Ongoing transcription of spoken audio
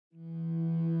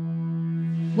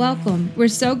Welcome. We're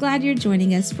so glad you're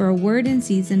joining us for a Word in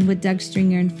Season with Doug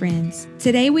Stringer and friends.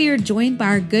 Today we are joined by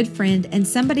our good friend and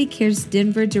Somebody Cares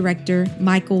Denver director,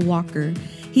 Michael Walker.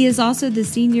 He is also the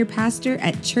senior pastor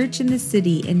at Church in the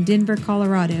City in Denver,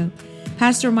 Colorado.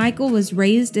 Pastor Michael was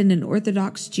raised in an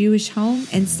Orthodox Jewish home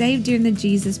and saved during the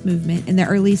Jesus movement in the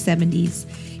early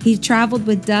 70s. He traveled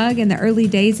with Doug in the early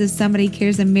days of Somebody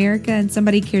Cares America and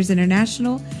Somebody Cares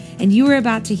International, and you are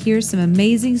about to hear some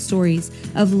amazing stories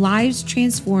of lives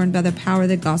transformed by the power of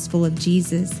the gospel of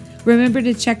Jesus. Remember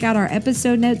to check out our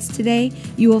episode notes today.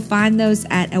 You will find those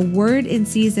at a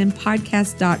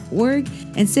wordinseasonpodcast.org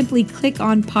and simply click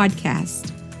on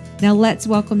podcast. Now let's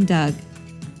welcome Doug.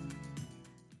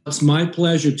 It's my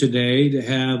pleasure today to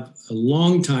have a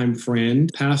longtime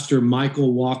friend, Pastor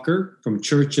Michael Walker from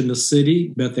Church in the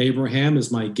City, Beth Abraham,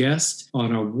 is my guest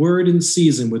on our Word in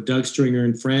Season with Doug Stringer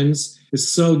and friends. It's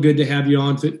so good to have you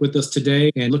on with us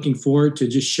today, and looking forward to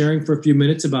just sharing for a few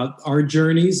minutes about our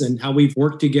journeys and how we've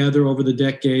worked together over the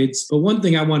decades. But one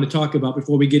thing I want to talk about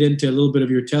before we get into a little bit of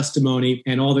your testimony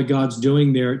and all that God's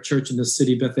doing there at Church in the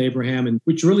City, Beth Abraham, and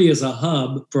which really is a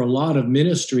hub for a lot of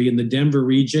ministry in the Denver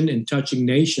region and touching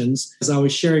nations. As I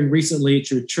was sharing recently at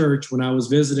your church when I was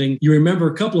visiting, you remember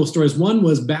a couple of stories. One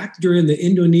was back during the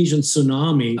Indonesian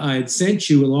tsunami. I had sent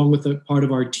you along with a part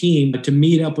of our team to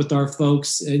meet up with our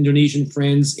folks, Indonesian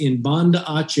friends in Banda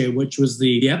Aceh, which was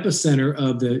the epicenter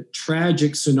of the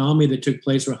tragic tsunami that took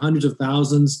place where hundreds of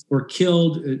thousands were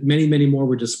killed. Many, many more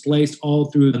were displaced all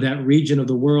through that region of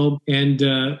the world. And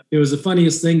it was the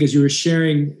funniest thing as you were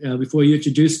sharing before you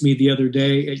introduced me the other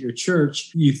day at your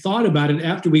church. You thought about it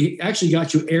after we actually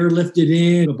got you airlifted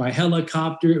in by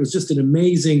helicopter. It was just an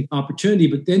amazing opportunity.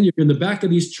 But then you're in the back of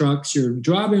these trucks. You're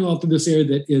driving all through this area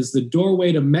that is the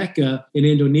doorway to Mecca in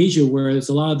Indonesia, where there's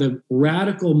a lot of the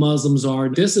radical Muslims are.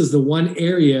 This is the one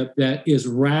area that is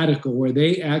radical, where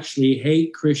they actually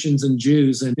hate Christians and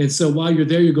Jews. And so while you're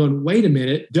there, you're going, wait a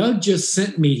minute, Doug just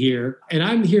sent me here, and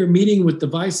I'm here meeting with the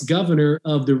vice governor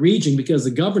of the region because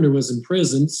the governor was in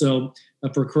prison. So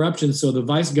for corruption. So the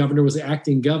vice governor was the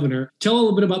acting governor. Tell a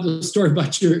little bit about the story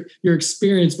about your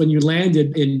experience when you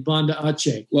landed in Banda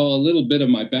Aceh. Well, a little bit of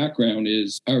my background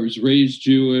is I was raised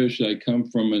Jewish. I come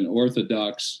from an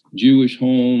Orthodox Jewish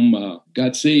home,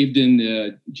 got saved in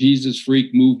the Jesus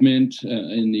Freak movement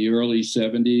in the early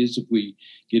 70s. If we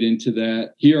get into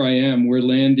that. Here I am, we're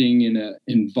landing in an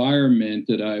environment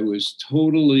that I was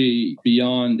totally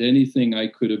beyond anything I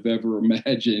could have ever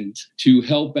imagined to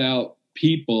help out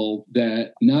people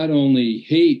that not only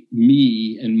hate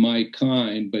me and my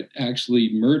kind, but actually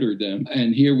murder them.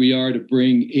 And here we are to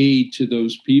bring aid to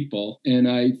those people.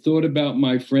 And I thought about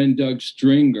my friend Doug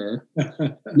Stringer.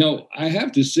 No, I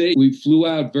have to say, we flew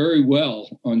out very well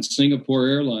on Singapore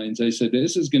Airlines. I said,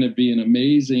 this is going to be an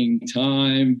amazing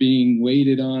time being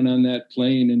waited on that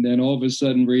plane. And then all of a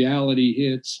sudden reality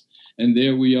hits. And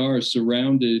there we are,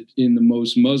 surrounded in the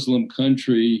most Muslim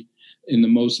country, in the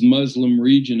most Muslim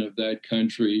region of that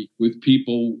country, with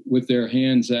people with their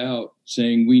hands out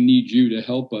saying, we need you to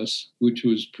help us, which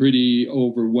was pretty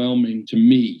overwhelming to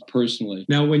me personally.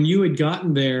 Now, when you had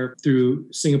gotten there through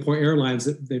Singapore Airlines,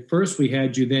 first we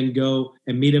had you then go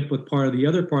and meet up with part of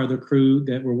the crew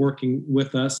that were working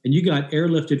with us, and you got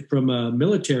airlifted from a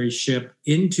military ship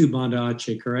into Banda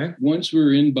Aceh, correct? Once we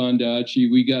were in Banda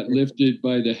Aceh, we got lifted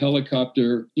by the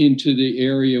helicopter into the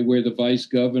area where the vice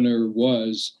governor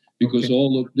was, because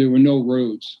there were no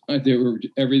roads.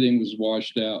 Everything was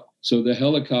washed out. So the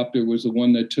helicopter was the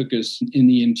one that took us in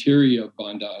the interior of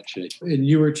Banda Aceh. And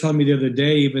you were telling me the other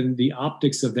day, even the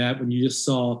optics of that, when you just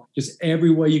saw just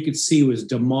everywhere you could see was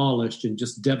demolished and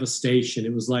just devastation.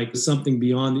 It was like something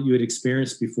beyond that you had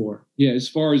experienced before. Yeah, as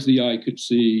far as the eye could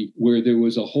see, where there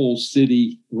was a whole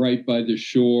city right by the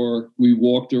shore. We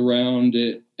walked around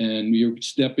it and we were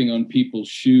stepping on people's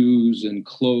shoes and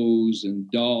clothes and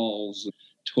dolls,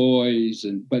 toys,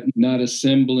 but not a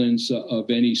semblance of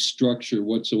any structure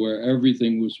whatsoever.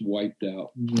 Everything was wiped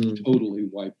out, totally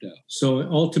wiped out. So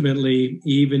ultimately,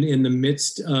 even in the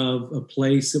midst of a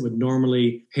place that would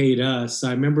normally hate us,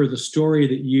 I remember the story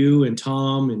that you and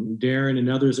Tom and Darren and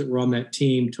others that were on that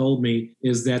team told me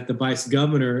is that the vice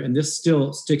governor, and this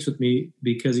still sticks with me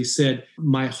because he said,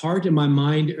 my heart and my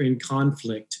mind are in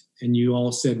conflict. And you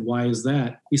all said, why is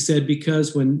that? He said,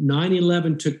 because when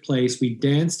 9/11 took place, we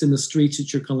danced in the streets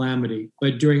at your calamity.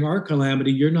 But during our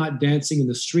calamity, you're not dancing in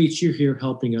the streets. You're here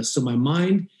helping us. So my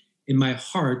mind and my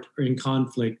heart are in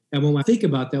conflict. And when I think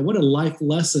about that, what a life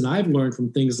lesson I've learned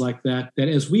from things like that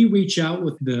as we reach out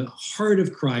with the heart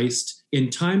of Christ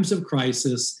in times of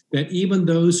crisis, that even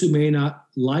those who may not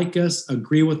like us,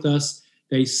 agree with us,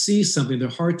 they see something. Their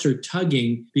hearts are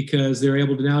tugging because they're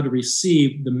able to now to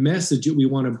receive the message that we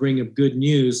want to bring of good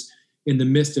news in the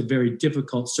midst of very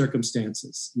difficult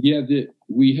circumstances. Yeah,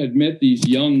 we had met these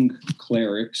young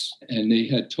clerics, and they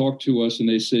had talked to us, and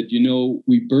they said,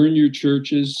 we burn your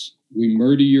churches, we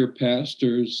murder your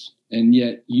pastors, and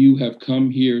yet you have come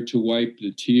here to wipe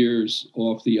the tears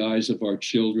off the eyes of our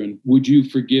children. Would you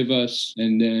forgive us?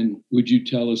 And then would you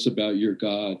tell us about your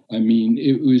God? I mean,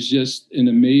 it was just an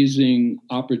amazing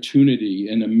opportunity,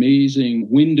 an amazing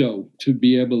window to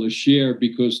be able to share,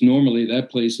 because normally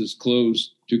that place is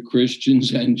closed to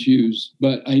Christians and Jews.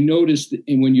 But I noticed,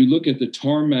 and when you look at the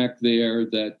tarmac there,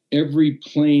 that every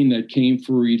plane that came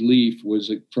for relief was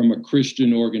from a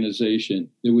Christian organization.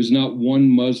 There was not one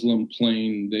Muslim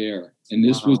plane there. And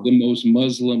this was the most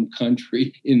Muslim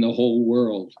country in the whole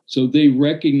world. So they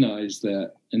recognized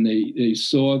that, and they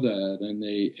saw that, and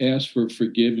they asked for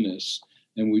forgiveness.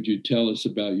 And would you tell us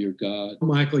about your God?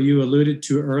 Michael, you alluded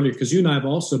to earlier, because you and I have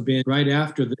also been right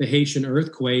after the Haitian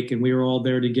earthquake, and we were all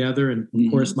there together. And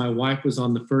of course, my wife was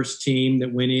on the first team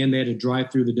that went in. They had to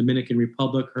drive through the Dominican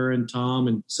Republic, her and Tom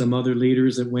and some other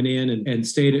leaders that went in and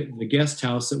stayed at the guest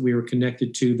house that we were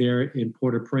connected to there in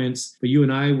Port-au-Prince. But you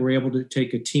and I were able to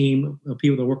take a team of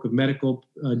people that work with medical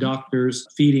doctors,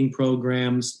 feeding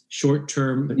programs,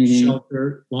 short-term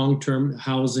shelter, long-term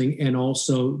housing, and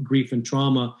also grief and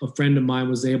trauma. A friend of mine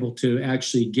was able to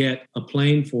actually get a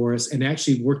plane for us and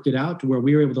actually worked it out to where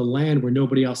we were able to land where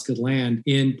nobody else could land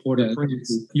in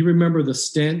Port-au-Prince. You remember the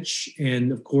stench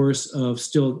and, of course, of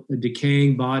still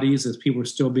decaying bodies as people were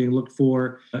still being looked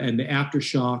for, and the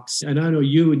aftershocks. And I know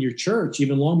you and your church,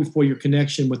 even long before your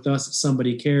connection with us at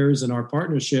Somebody Cares and our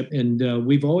partnership, and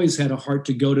we've always had a heart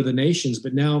to go to the nations,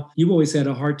 but now you've always had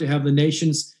a heart to have the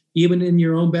nations even in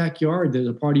your own backyard, there's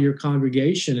a part of your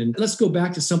congregation. And let's go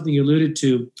back to something you alluded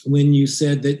to when you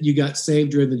said that you got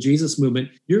saved during the Jesus movement.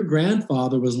 Your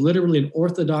grandfather was literally an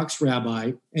Orthodox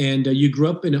rabbi, and you grew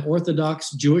up in an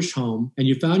Orthodox Jewish home, and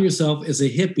you found yourself as a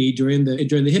hippie during the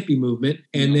hippie movement.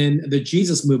 And then the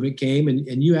Jesus movement came,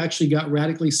 and you actually got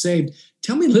radically saved.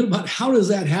 Tell me a little about how does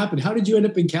that happen? How did you end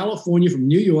up in California from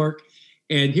New York?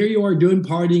 And here you are doing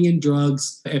partying and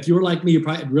drugs. If you were like me, you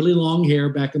probably had really long hair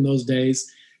back in those days.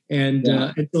 And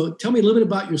so tell me a little bit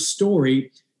about your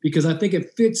story, because I think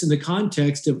it fits in the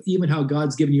context of even how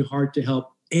God's given you a heart to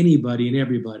help anybody and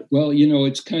everybody. Well,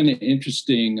 it's kind of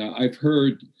interesting. I've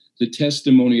heard the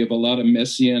testimony of a lot of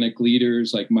Messianic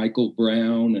leaders like Michael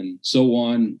Brown and so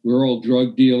on. We're all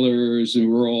drug dealers,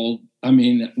 and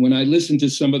when I listen to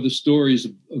some of the stories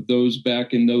of those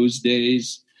back in those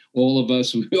days, all of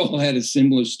us, we all had a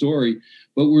similar story,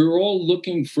 but we were all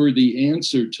looking for the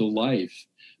answer to life.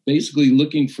 Basically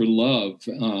looking for love,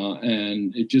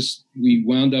 and we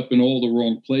wound up in all the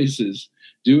wrong places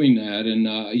doing that. And,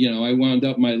 I wound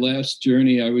up my last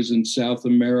journey. I was in South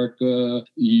America,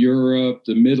 Europe,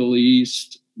 the Middle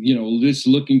East, just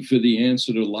looking for the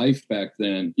answer to life back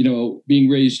then. Being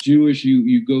raised Jewish,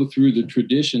 you go through the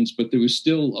traditions, but there was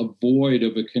still a void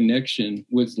of a connection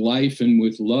with life and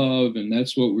with love, and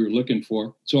that's what we were looking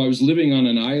for. So I was living on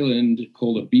an island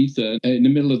called Ibiza in the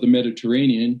middle of the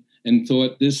Mediterranean, and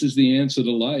thought, this is the answer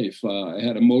to life. I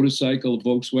had a motorcycle, a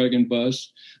Volkswagen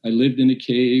bus. I lived in a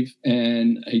cave,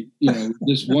 and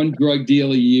just one drug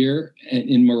deal a year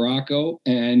in Morocco,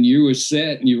 and you were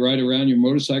set, and you ride around your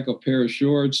motorcycle, pair of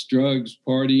shorts, drugs,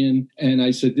 partying. And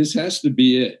I said, this has to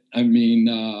be it.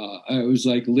 I was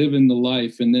like living the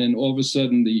life. And then all of a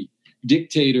sudden, the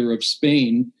dictator of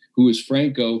Spain, who was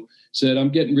Franco, said, I'm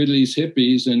getting rid of these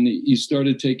hippies. And he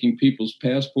started taking people's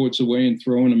passports away and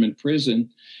throwing them in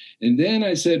prison. And then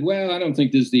I said, well, I don't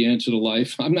think this is the answer to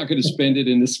life. I'm not going to spend it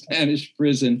in a Spanish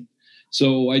prison.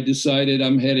 So I decided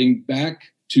I'm heading back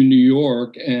to New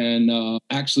York and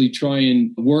actually try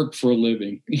and work for a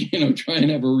living, try and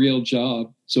have a real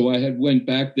job. So I went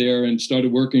back there and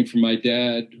started working for my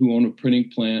dad, who owned a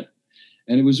printing plant.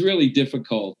 And it was really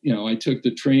difficult. I took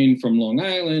the train from Long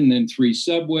Island, then 3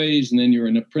 subways, and then you're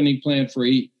in a printing plant for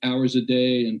 8 hours a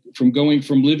day. And from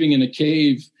living in a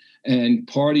cave and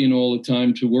partying all the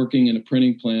time to working in a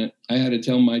printing plant, I had to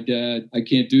tell my dad, I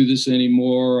can't do this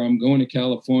anymore. I'm going to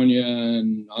California,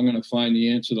 and I'm going to find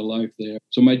the answer to life there.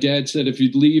 So my dad said, if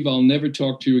you'd leave, I'll never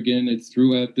talk to you again. It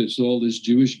threw out all this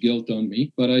Jewish guilt on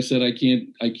me. But I said, I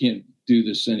can't do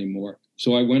this anymore.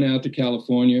 So I went out to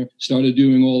California, started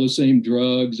doing all the same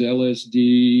drugs,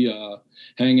 LSD,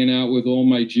 hanging out with all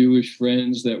my Jewish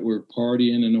friends that were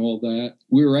partying and all that.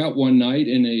 We were out one night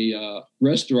in a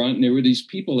restaurant, and there were these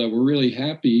people that were really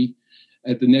happy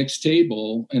at the next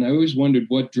table. And I always wondered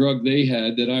what drug they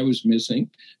had that I was missing,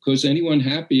 because anyone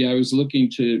happy, I was looking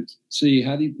to see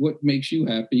what makes you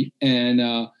happy.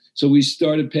 And So we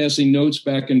started passing notes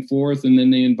back and forth, and then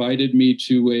they invited me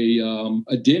to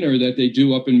a dinner that they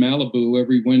do up in Malibu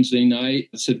every Wednesday night.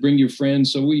 I said, bring your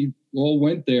friends. So we all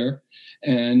went there,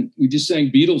 and we just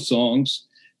sang Beatles songs.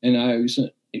 And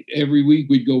every week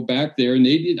we'd go back there, and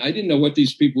I didn't know what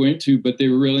these people were into, but they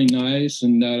were really nice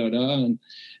and da-da-da.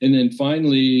 And then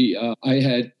finally, I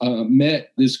had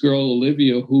met this girl,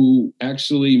 Olivia, who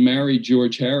actually married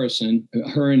George Harrison.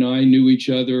 Her and I knew each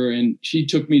other, and she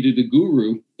took me to the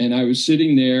guru. And I was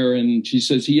sitting there, and she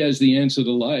says, he has the answer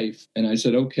to life. And I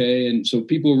said, okay. And so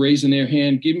people were raising their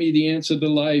hand, give me the answer to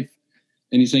life.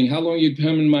 And he's saying, how long you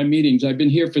come in my meetings? I've been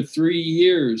here for 3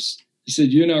 years. He said,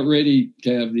 you're not ready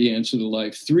to have the answer to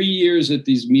life. 3 years at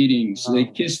these meetings. Wow. They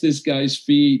kiss this guy's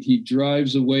feet. He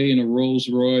drives away in a Rolls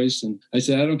Royce. And I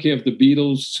said, I don't care if the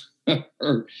Beatles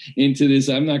are into this.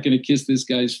 I'm not going to kiss this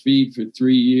guy's feet for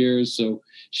 3 years. So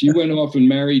she went off and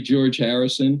married George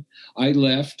Harrison. I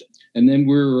left. And then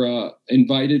we're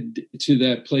invited to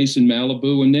that place in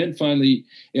Malibu. And then finally,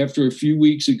 after a few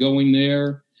weeks of going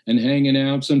there and hanging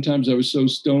out, sometimes I was so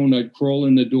stoned, I'd crawl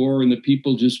in the door and the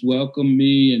people just welcomed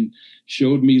me and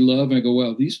showed me love. I go,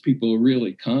 wow, these people are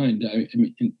really kind. I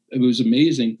mean, it was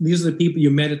amazing. These are the people you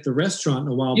met at the restaurant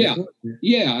a while before.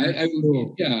 Yeah.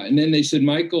 Cool. Yeah. And then they said,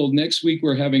 Michael, next week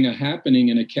we're having a happening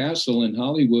in a castle in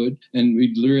Hollywood, and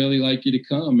we'd really like you to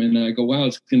come. And I go, wow,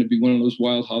 it's going to be one of those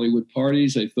wild Hollywood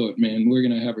parties. I thought, man, we're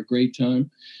going to have a great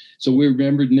time. So we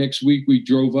remembered next week we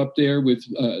drove up there with,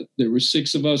 there were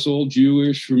 6 of us, all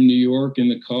Jewish from New York, in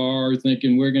the car,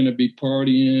 thinking we're going to be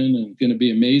partying and going to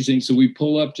be amazing. So we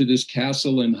pull up to this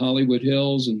castle in Hollywood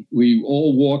Hills, and we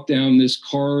all walk down this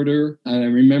corridor. And I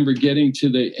remember getting to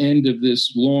the end of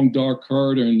this long, dark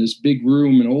corridor in this big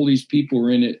room, and all these people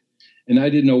were in it. And I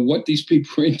didn't know what these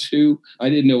people were into. I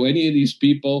didn't know any of these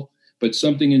people, but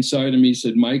something inside of me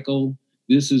said, Michael,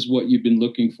 this is what you've been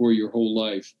looking for your whole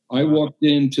life. I walked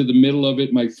into the middle of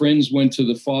it. My friends went to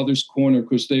the farthest corner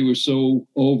because they were so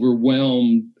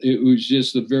overwhelmed. It was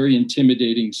just a very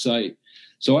intimidating sight.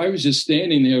 So I was just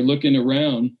standing there looking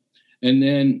around. And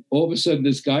then all of a sudden,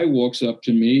 this guy walks up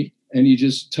to me and he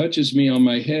just touches me on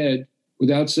my head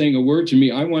without saying a word to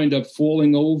me. I wind up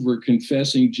falling over,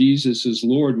 confessing Jesus as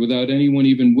Lord without anyone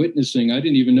even witnessing. I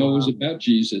didn't even know it was about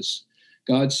Jesus.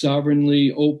 God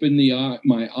sovereignly opened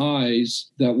my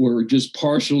eyes that were just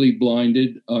partially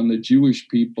blinded on the Jewish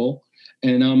people,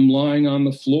 and I'm lying on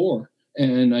the floor,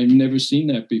 and I've never seen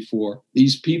that before.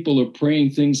 These people are praying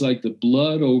things like the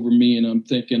blood over me, and I'm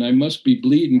thinking I must be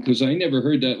bleeding because I never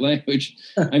heard that language.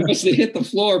 I must have hit the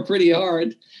floor pretty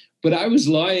hard. But I was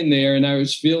lying there, and I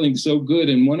was feeling so good,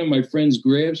 and one of my friends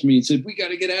grabs me and said, we got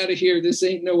to get out of here. This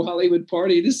ain't no Hollywood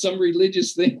party. This is some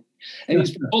religious thing. And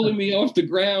he's pulling me off the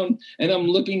ground, and I'm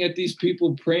looking at these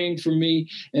people praying for me,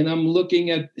 and I'm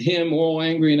looking at him all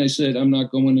angry, and I said, I'm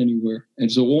not going anywhere.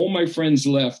 And so all my friends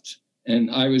left, and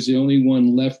I was the only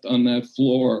one left on that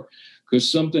floor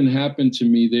because something happened to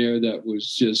me there that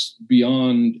was just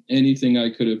beyond anything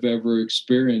I could have ever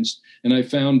experienced. And I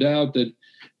found out that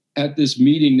at this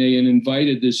meeting, they had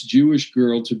invited this Jewish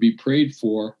girl to be prayed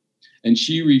for, and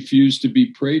she refused to be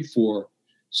prayed for.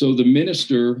 So the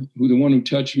minister, the one who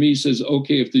touched me, says,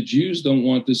 okay, if the Jews don't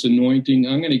want this anointing,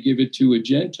 I'm going to give it to a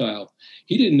Gentile.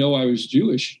 He didn't know I was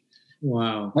Jewish.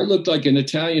 Wow. I looked like an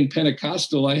Italian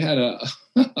Pentecostal. I had a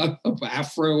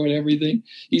afro and everything.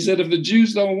 He said, if the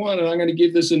Jews don't want it, I'm going to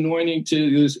give this anointing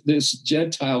to this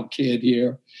Gentile kid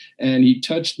here. And he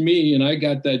touched me, and I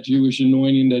got that Jewish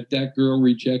anointing that girl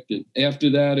rejected. After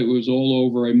that, it was all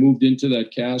over. I moved into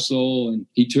that castle, and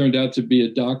he turned out to be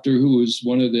a doctor who was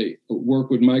worked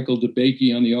with Michael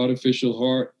DeBakey on the artificial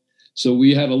heart. So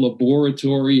we had a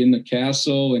laboratory in the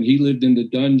castle, and he lived in the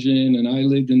dungeon, and I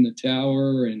lived in the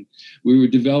tower, and we were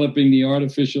developing the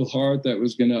artificial heart that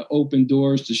was going to open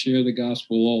doors to share the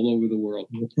gospel all over the world.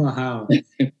 Wow.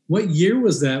 What year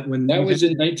was that? That was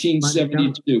in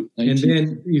 1972. And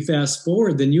then you fast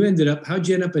forward, then how'd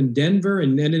you end up in Denver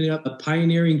and ended up a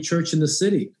pioneering church in the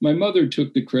city? My mother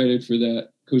took the credit for that.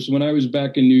 Because when I was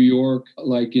back in New York,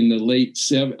 like in the late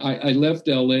I left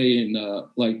LA in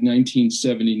like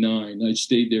 1979. I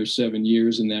stayed there 7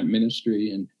 years in that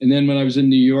ministry. And then when I was in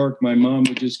New York, my mom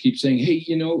would just keep saying, hey,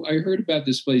 I heard about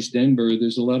this place, Denver.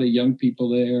 There's a lot of young people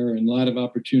there and a lot of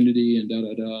opportunity and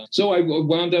da-da-da. So I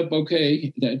wound up,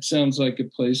 okay, that sounds like a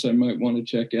place I might want to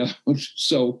check out.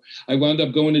 So I wound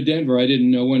up going to Denver. I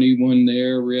didn't know anyone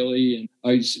there really. And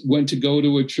I went to go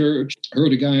to a church,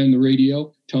 heard a guy on the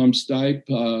radio, Tom Stipe.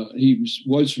 He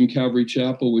was from Calvary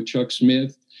Chapel with Chuck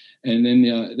Smith. And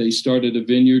then they started a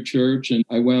vineyard church, and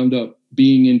I wound up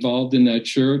being involved in that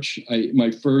church.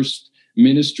 My first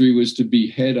ministry was to be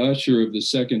head usher of the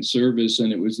second service.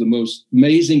 And it was the most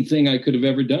amazing thing I could have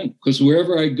ever done, because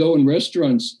wherever I go in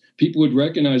restaurants, people would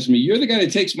recognize me. You're the guy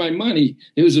that takes my money.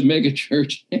 It was a mega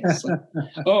church.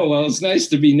 Oh, well, it's nice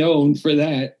to be known for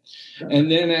that.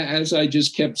 And then as I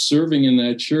just kept serving in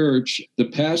that church, the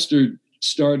pastor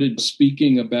started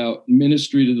speaking about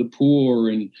ministry to the poor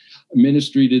and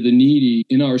ministry to the needy.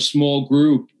 In our small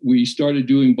group, we started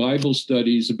doing Bible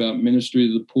studies about ministry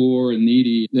to the poor and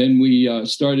needy. Then we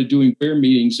started doing prayer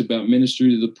meetings about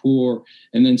ministry to the poor.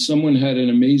 And then someone had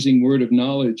an amazing word of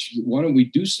knowledge. Why don't we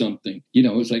do something? You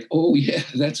know, it was like, oh, yeah,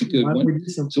 that's a good one.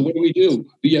 So what do we do?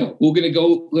 Yeah, we're going to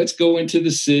go, let's go into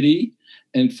the city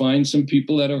and find some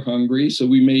people that are hungry. So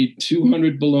we made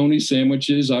 200 bologna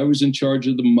sandwiches. I was in charge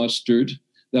of the mustard.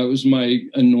 That was my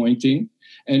anointing.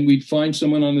 And we'd find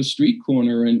someone on the street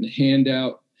corner and hand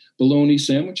out bologna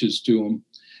sandwiches to them.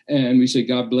 And we say,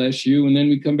 God bless you. And then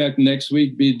we come back next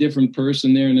week, be a different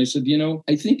person there. And I said,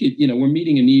 I think, we're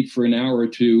meeting a need for an hour or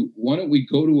two. Why don't we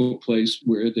go to a place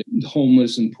where the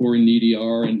homeless and poor and needy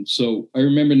are? And so I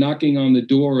remember knocking on the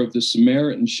door of the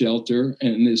Samaritan shelter,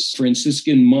 and this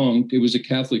Franciscan monk, it was a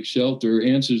Catholic shelter,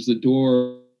 answers the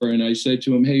door. And I said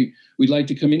to him, hey, we'd like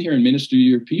to come in here and minister to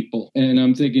your people. And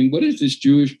I'm thinking, what is this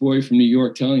Jewish boy from New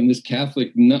York telling this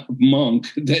Catholic monk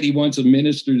that he wants to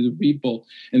minister to the people?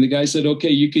 And the guy said,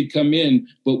 okay, you could come in,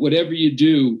 but whatever you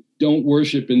do, don't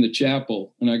worship in the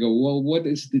chapel. And I go, well, what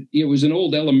is it was an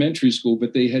old elementary school,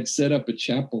 but they had set up a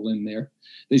chapel in there.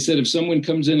 They said, if someone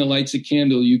comes in and lights a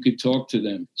candle, you could talk to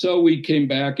them. So we came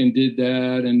back and did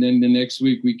that. And then the next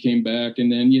week we came back.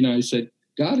 And then, I said,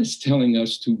 God is telling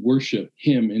us to worship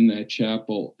him in that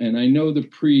chapel. And I know the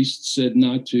priest said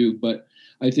not to, but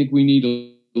I think we need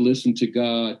to listen to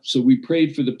God. So we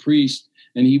prayed for the priest,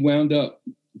 and he wound up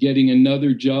getting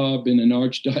another job in an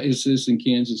archdiocese in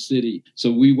Kansas City.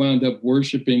 So we wound up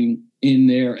worshiping in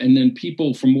there. And then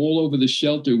people from all over the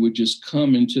shelter would just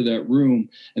come into that room,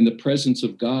 and the presence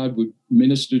of God would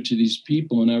minister to these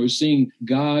people. And I was seeing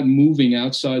God moving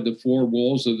outside the four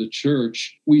walls of the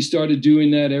church. We started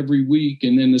doing that every week.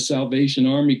 And then the Salvation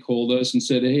Army called us and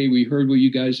said, hey, we heard what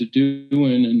you guys are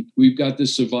doing. And we've got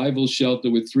this survival shelter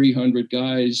with 300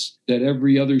 guys that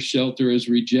every other shelter has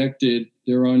rejected.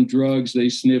 They're on drugs. They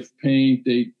sniff paint.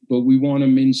 But we want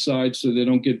them inside so they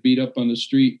don't get beat up on the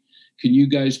street. Can you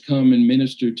guys come and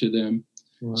minister to them?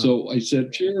 Wow. So I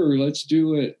said, sure, let's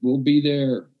do it. We'll be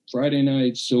there Friday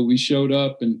night. So we showed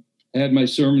up and had my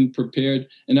sermon prepared.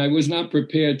 And I was not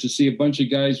prepared to see a bunch of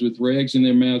guys with rags in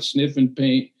their mouths, sniffing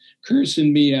paint,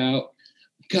 cursing me out.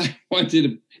 Guy wanted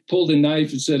to pull the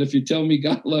knife and said, if you tell me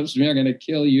God loves me, I'm going to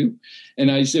kill you.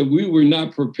 And I said, we were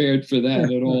not prepared for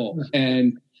that at all.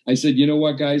 And I said, you know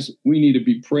what, guys, we need to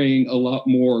be praying a lot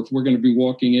more if we're going to be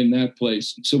walking in that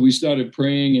place. So we started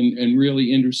praying and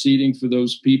really interceding for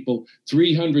those people.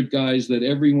 300 guys that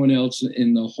everyone else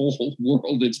in the whole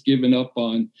world has given up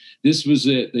on. This was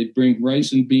it. They'd bring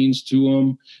rice and beans to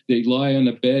them. They'd lie on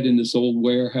a bed in this old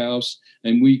warehouse.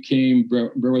 And we came,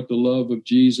 brought the love of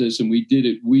Jesus, and we did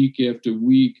it week after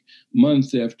week,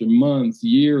 month after month,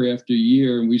 year after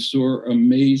year. And we saw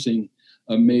amazing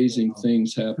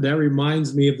things happen. That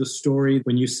reminds me of the story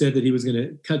when you said that he was going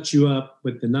to cut you up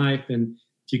with the knife, and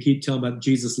you keep telling about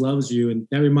Jesus loves you. And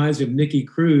that reminds me of Nicky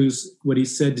Cruz, what he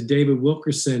said to David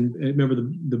Wilkerson. Remember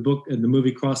the book and the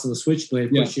movie Crossing the Switchblade?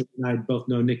 Of course, you and I both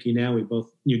know Nicky now. We both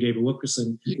knew David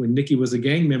Wilkerson. When Nicky was a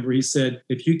gang member, he said,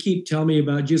 if you keep telling me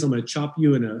about Jesus, I'm going to chop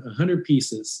you in 100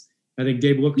 pieces. I think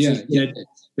David Wilkerson said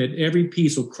that every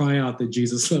piece will cry out that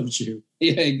Jesus loves you.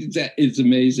 Yeah, it's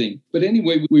amazing. But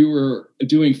anyway, we were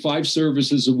doing 5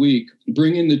 services a week,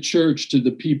 bringing the church to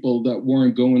the people that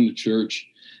weren't going to church.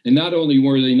 And not only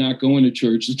were they not going to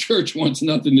church, the church wants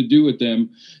nothing to do with them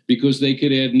because they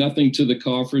could add nothing to the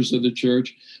coffers of the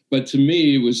church. But to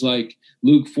me, it was like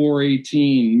Luke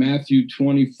 4:18, Matthew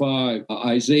 25,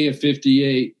 Isaiah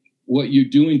 58. What you're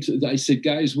doing I said,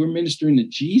 guys, we're ministering to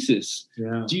Jesus.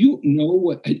 Yeah. Do you know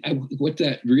what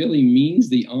that really means?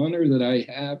 The honor that I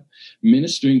have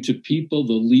ministering to people,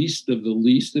 the least of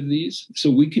these.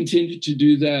 So we continued to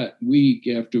do that week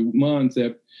after month.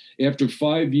 After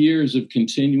 5 years of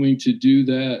continuing to do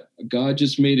that, God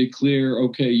just made it clear,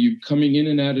 okay, you coming in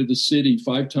and out of the city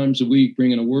 5 times a week,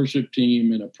 bringing a worship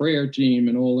team and a prayer team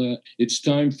and all that. It's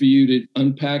time for you to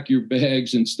unpack your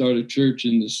bags and start a church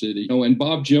in the city. And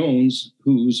Bob Jones,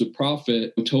 who's a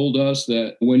prophet, told us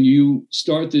that when you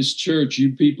start this church,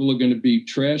 you people are going to be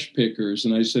trash pickers.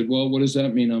 And I said, well, what does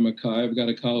that mean? I've got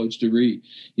a college degree.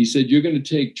 He said, you're going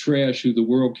to take trash, who the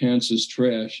world counts as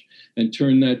trash, and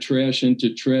turn that trash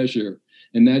into treasure.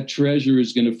 And that treasure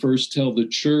is going to first tell the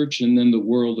church and then the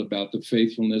world about the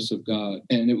faithfulness of God.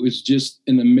 And it was just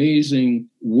an amazing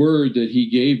word that he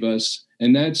gave us.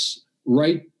 And that's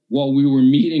right while we were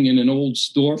meeting in an old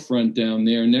storefront down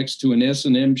there next to an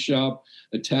S&M shop,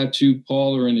 a tattoo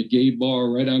parlor, and a gay bar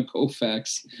right on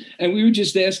Colfax. And we were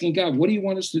just asking God, what do you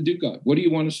want us to do, God? What do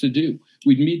you want us to do?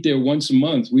 We'd meet there once a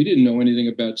month. We didn't know anything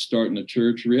about starting a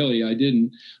church, really. I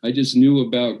didn't. I just knew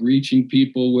about reaching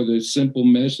people with a simple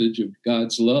message of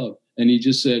God's love. And he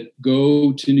just said,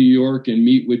 go to New York and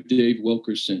meet with Dave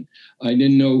Wilkerson. I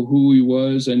didn't know who he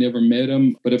was. I never met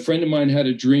him. But a friend of mine had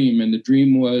a dream, and the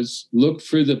dream was, look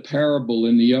for the parable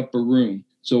in the upper room.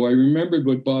 So I remembered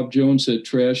what Bob Jones said,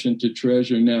 trash into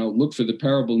treasure. Now look for the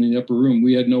parable in the upper room.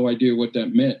 We had no idea what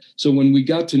that meant. So when we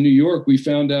got to New York, we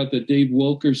found out that Dave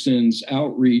Wilkerson's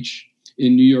outreach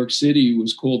in New York City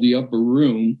was called the Upper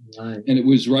Room. Right. And it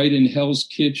was right in Hell's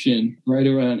Kitchen, right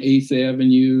around 8th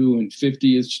Avenue and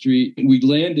 50th Street. We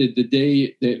landed the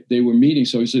day that they were meeting.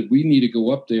 So I said, we need to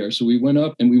go up there. So we went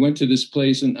up and we went to this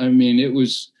place. And I mean, it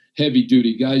was heavy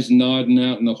duty. Guys nodding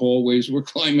out in the hallways. We're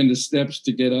climbing the steps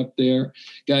to get up there.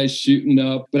 Guys shooting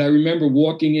up. But I remember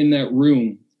walking in that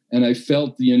room and I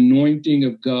felt the anointing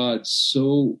of God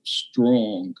so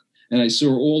strong. And I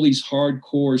saw all these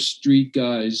hardcore street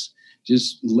guys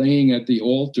just laying at the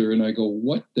altar. And I go,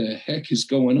 what the heck is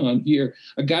going on here?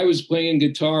 A guy was playing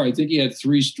guitar. I think he had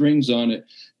 3 strings on it,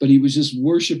 but he was just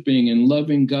worshiping and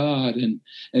loving God. And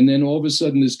then all of a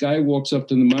sudden, this guy walks up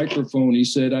to the microphone. He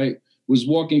said, I was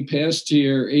walking past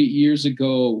here 8 years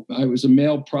ago. I was a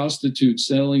male prostitute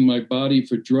selling my body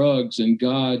for drugs, and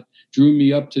God drew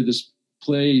me up to this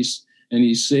place and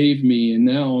he saved me. And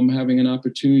now I'm having an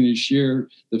opportunity to share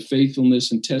the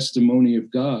faithfulness and testimony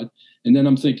of God. And then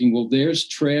I'm thinking, well, there's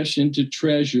trash into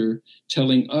treasure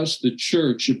telling us, the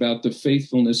church, about the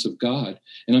faithfulness of God.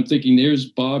 And I'm thinking, there's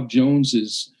Bob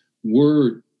Jones's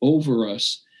word over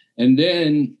us. And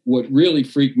then what really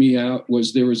freaked me out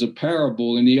was there was a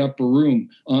parable in the upper room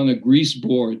on a grease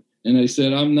board. And I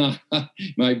said, I'm not,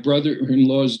 my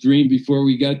brother-in-law's dream before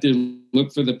we got there,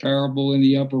 look for the parable in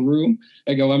the upper room.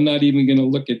 I go, I'm not even going to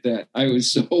look at that. I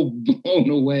was so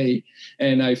blown away.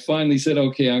 And I finally said,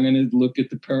 okay, I'm going to look at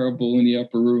the parable in the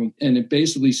upper room. And it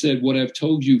basically said, what I've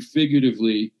told you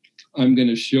figuratively, I'm going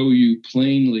to show you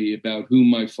plainly about who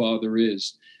my Father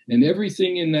is. And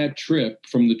everything in that trip,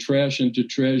 from the trash into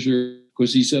treasure,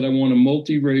 because he said, I want a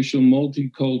multiracial,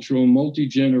 multicultural,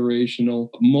 multi-generational,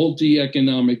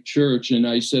 multi-economic church. And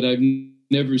I said, I've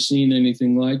never seen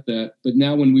anything like that. But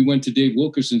now when we went to Dave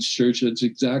Wilkerson's church, that's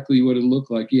exactly what it looked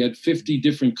like. He had 50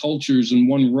 different cultures in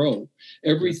one row.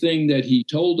 Everything that he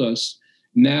told us,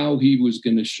 now he was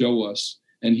going to show us.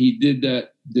 And he did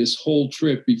that this whole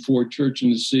trip before Church in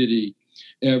the City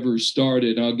ever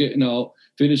started. I'll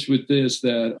finish with this,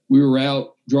 that we were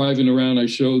out driving around. I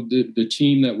showed the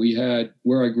team that we had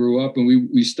where I grew up, and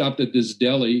we stopped at this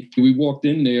deli. We walked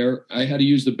in there. I had to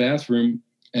use the bathroom,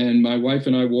 and my wife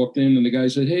and I walked in, and the guy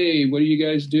said, hey, what do you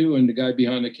guys do? And the guy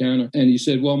behind the counter, and he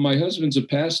said, well, my husband's a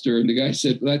pastor. And the guy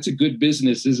said, well, that's a good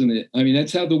business, isn't it? I mean,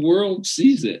 that's how the world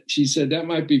sees it. She said, that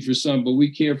might be for some, but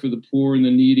we care for the poor and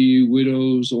the needy,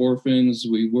 widows, orphans.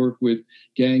 We work with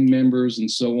gang members and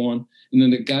so on. And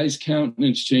then the guy's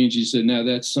countenance changed. He said, now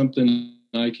that's something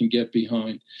I can get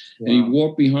behind. Wow. And he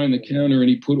walked behind the counter and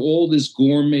he put all this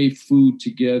gourmet food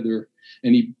together,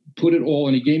 and he put it all,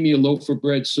 and he gave me a loaf of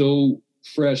bread so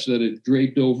fresh that it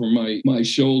draped over my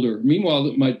shoulder.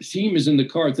 Meanwhile, my team is in the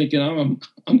car thinking,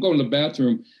 I'm going to the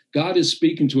bathroom. God is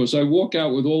speaking to us. I walk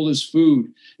out with all this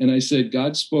food, and I said,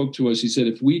 God spoke to us. He said,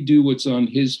 if we do what's on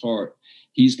his heart,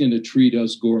 he's going to treat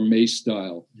us gourmet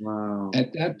style. Wow.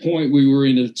 At that point, we were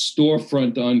in a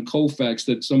storefront on Colfax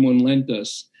that someone lent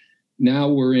us. Now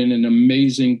we're in an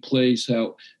amazing place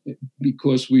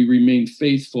because we remain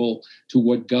faithful to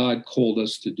what God called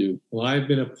us to do. Well, I've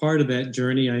been a part of that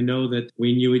journey. I know that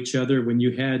we knew each other when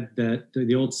you had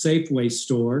the old Safeway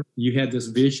store. You had this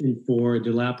vision for a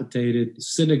dilapidated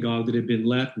synagogue that had been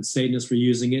left, and Satanists were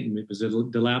using it, and it was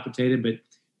dilapidated. But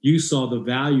you saw the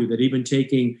value that even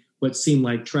taking what seemed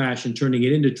like trash and turning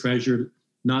it into treasure,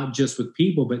 not just with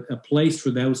people, but a place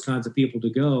for those kinds of people to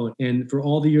go. And for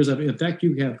all the years, in fact,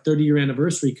 you have 30-year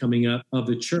anniversary coming up of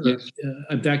the church. Yes.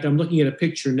 In fact, I'm looking at a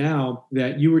picture now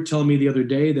that you were telling me the other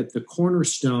day that the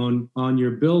cornerstone on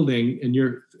your building and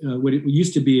your what it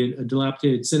used to be a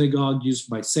dilapidated synagogue used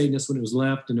by Satanists when it was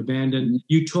left and abandoned. Mm-hmm.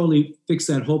 You totally fixed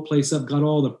that whole place up, got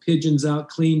all the pigeons out,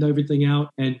 cleaned everything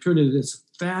out, and turned it into this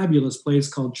fabulous place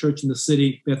called Church in the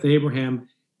City, Beth Abraham.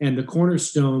 And the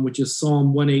cornerstone, which is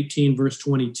Psalm 118, verse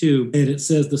 22. And it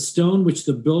says, the stone which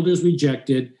the builders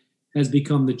rejected has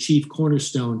become the chief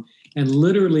cornerstone. And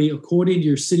literally, according to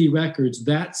your city records,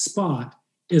 that spot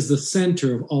is the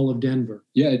center of all of Denver.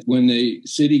 Yeah, when the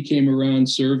city came around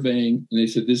surveying, and they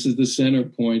said, this is the center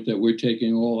point that we're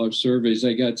taking all our surveys,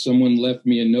 I got someone left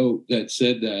me a note that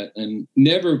said that, and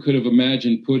never could have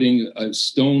imagined putting a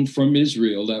stone from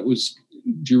Israel, that was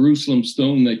Jerusalem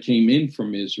stone that came in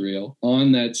from Israel,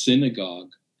 on that synagogue.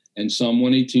 And Psalm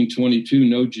 118:22,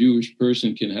 no Jewish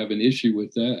person can have an issue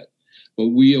with that. But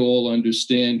we all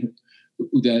understand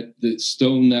that the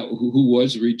stone that who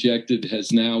was rejected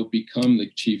has now become the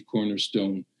chief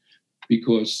cornerstone,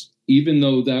 because even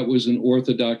though that was an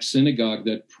Orthodox synagogue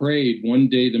that prayed one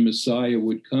day the Messiah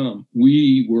would come,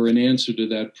 we were an answer to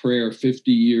that prayer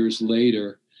 50 years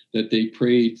later that they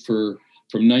prayed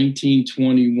from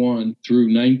 1921 through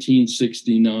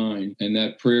 1969, and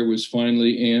that prayer was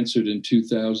finally answered in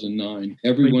 2009.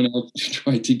 Everyone else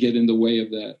tried to get in the way of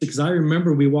that. Because I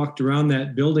remember we walked around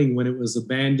that building when it was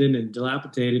abandoned and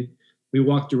dilapidated. We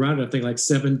walked around it, I think, like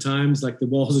 7 times, like the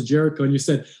walls of Jericho. And you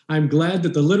said, I'm glad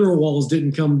that the literal walls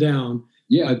didn't come down.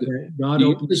 Yeah,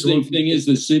 the interesting thing is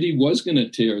the city was going to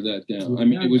tear that down. I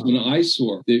mean, it was an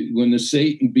eyesore. When the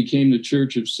Satan became the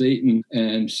church of Satan,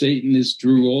 and Satanists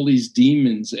drew all these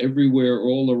demons everywhere,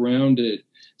 all around it,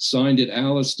 signed it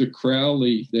Aleister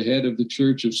Crowley, the head of the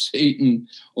Church of Satan.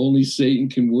 Only Satan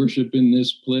can worship in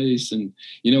this place. And,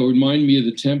 it reminded me of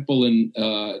the temple in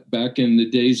back in the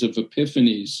days of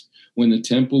Epiphanies, when the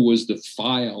temple was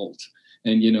defiled,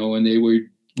 and, and they were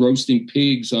roasting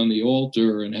pigs on the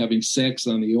altar and having sex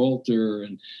on the altar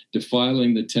and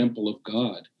defiling the temple of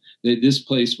God. This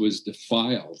place was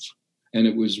defiled, and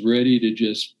it was ready to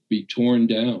just be torn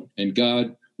down, and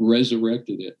God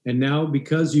resurrected it. And now,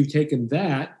 because you've taken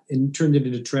that and turned it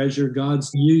into treasure,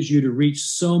 God's used you to reach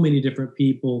so many different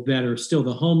people that are still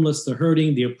the homeless, the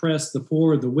hurting, the oppressed, the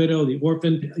poor, the widow, the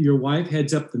orphan. Your wife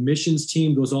heads up the missions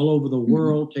team, goes all over the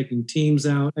world, taking teams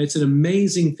out. It's an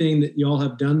amazing thing that you all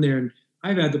have done there. And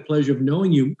I've had the pleasure of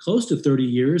knowing you close to 30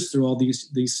 years through all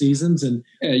these seasons. And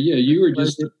yeah, you were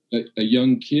just a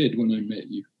young kid when I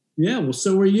met you. Yeah, well,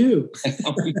 so were you.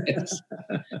 Yes.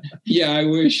 Yeah, I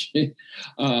wish.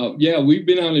 We've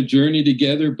been on a journey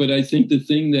together, but I think the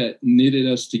thing that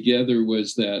knitted us together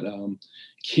was that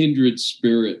kindred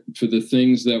spirit for the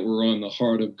things that were on the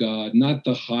heart of God, not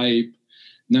the hype,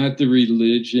 not the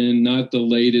religion, not the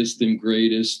latest and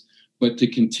greatest, but to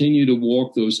continue to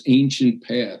walk those ancient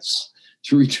paths,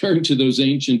 to return to those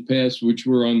ancient paths which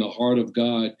were on the heart of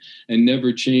God and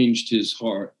never changed his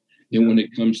heart. And when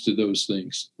it comes to those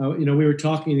things. We were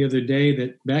talking the other day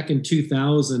that back in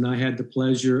 2000, I had the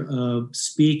pleasure of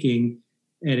speaking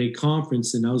at a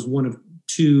conference, and I was one of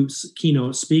 2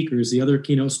 keynote speakers. The other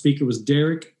keynote speaker was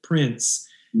Derek Prince.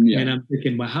 Yeah. And I'm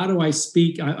thinking, well, how do I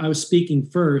speak? I was speaking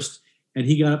first, and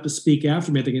he got up to speak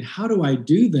after me. I'm thinking, how do I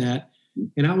do that?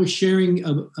 And I was sharing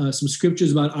some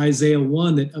scriptures about Isaiah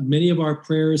 1, that many of our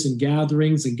prayers and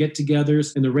gatherings and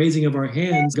get-togethers and the raising of our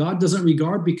hands, God doesn't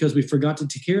regard because we forgot to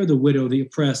take care of the widow, the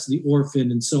oppressed, the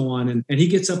orphan, and so on. And he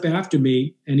gets up after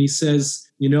me and he says,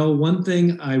 one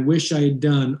thing I wish I had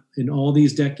done in all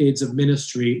these decades of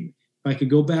ministry, if I could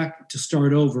go back to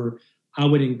start over, I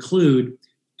would include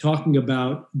talking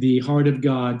about the heart of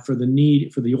God for the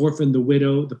need, for the orphan, the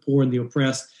widow, the poor, and the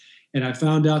oppressed. And I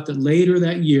found out that later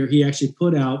that year, he actually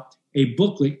put out a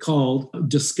booklet called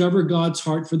Discover God's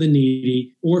Heart for the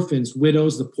Needy, Orphans,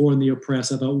 Widows, the Poor, and the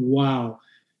Oppressed. I thought, wow.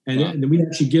 And then we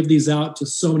actually give these out to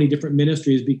so many different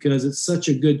ministries because it's such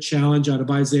a good challenge out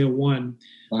of Isaiah 1.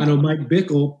 Wow. I know Mike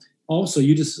Bickle, also,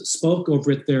 you just spoke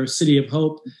over at their City of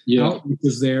Hope outreach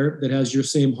is there that has your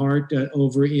same heart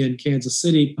over in Kansas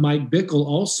City. Mike Bickle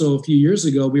also, a few years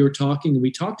ago, we were talking and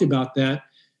we talked about that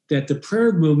the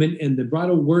prayer movement and the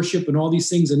bridal worship and all these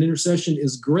things and intercession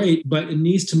is great, but it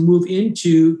needs to move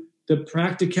into the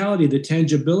practicality, the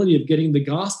tangibility of getting the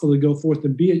gospel to go forth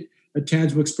and be a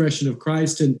tangible expression of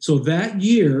Christ. And so that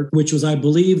year, which was, I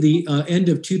believe, the end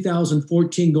of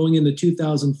 2014 going into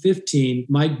 2015,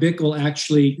 Mike Bickle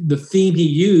actually, the theme he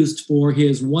used for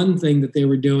his one thing that they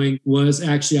were doing was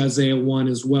actually Isaiah 1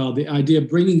 as well. The idea of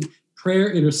bringing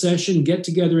prayer, intercession, get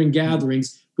together and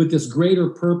gatherings with this greater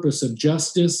purpose of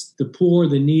justice, the poor,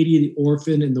 the needy, the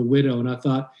orphan, and the widow. And I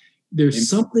thought, there's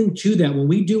something to that. When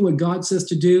we do what God says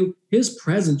to do, his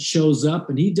presence shows up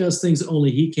and he does things that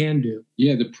only he can do.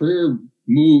 Yeah, the prayer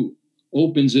move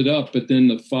opens it up, but then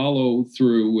the follow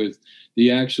through with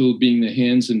the actual being the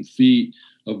hands and feet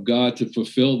of God to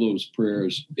fulfill those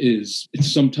prayers it's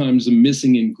sometimes a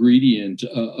missing ingredient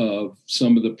of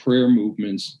some of the prayer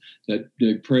movements that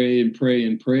they pray and pray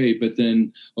and pray, but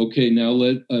then, okay, now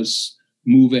let us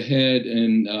move ahead,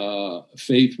 and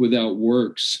faith without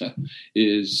works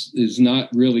is not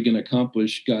really going to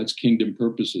accomplish God's kingdom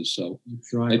purposes. So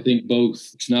that's right. I think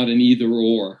both. It's not an either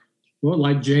or. Well,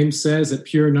 like James says, that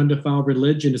pure and undefiled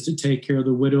religion is to take care of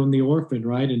the widow and the orphan,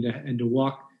 right? And to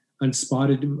walk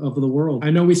unspotted of the world. I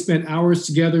know we spent hours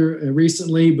together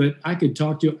recently, but I could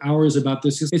talk to you hours about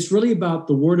this. It's really about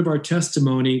the word of our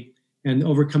testimony and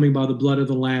overcoming by the blood of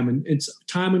the Lamb. And it's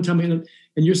time and time again.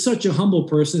 And you're such a humble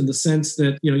person in the sense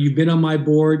that, you've been on my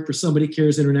board for Somebody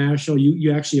Cares International.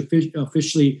 You actually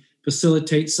officially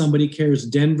facilitate Somebody Cares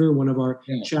Denver, one of our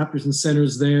chapters and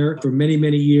centers there, for many,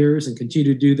 many years, and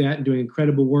continue to do that and doing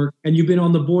incredible work. And you've been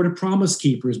on the board of Promise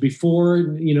Keepers before,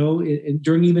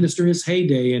 during its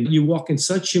heyday. And you walk in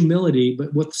such humility,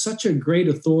 but with such a great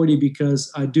authority,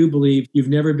 because I do believe you've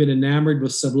never been enamored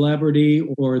with celebrity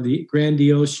or the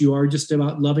grandiose. You are just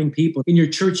about loving people. In your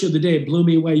church of the day, it blew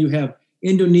me away. You have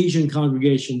Indonesian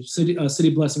congregation, City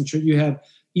Blessing Church. You have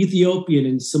Ethiopian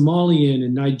and Somalian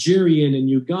and Nigerian and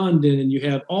Ugandan, and you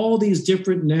have all these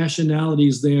different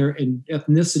nationalities there and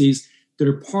ethnicities that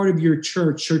are part of your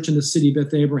church in the city,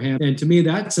 Beth Abraham. And to me,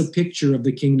 that's a picture of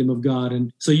the kingdom of God.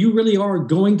 And so you really are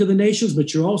going to the nations, but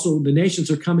the nations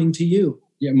are coming to you.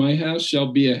 Yeah, my house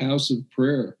shall be a house of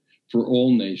prayer for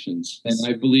all nations. And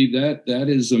I believe that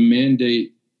is a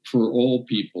mandate for all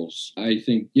peoples. I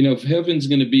think, if heaven's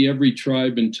going to be every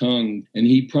tribe and tongue, and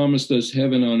he promised us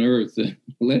heaven on earth,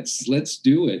 let's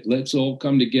do it. Let's all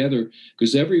come together,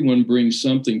 because everyone brings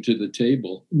something to the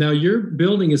table. Now, your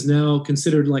building is now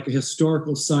considered like a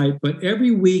historical site, but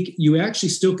every week you actually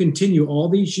still continue all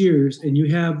these years, and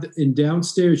you have,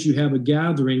 downstairs, you have a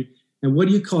gathering. And what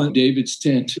do you call it? David's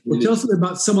tent. Well, tell us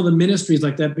about some of the ministries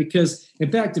like that, because,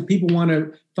 in fact, if people want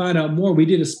to find out more, we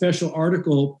did a special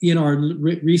article in our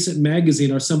recent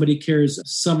magazine, our Somebody Cares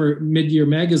Summer Mid-Year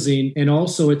Magazine, and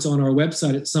also it's on our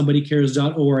website at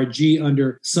somebodycares.org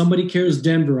under Somebody Cares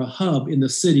Denver, a hub in the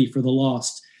city for the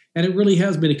lost. And it really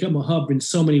has become a hub in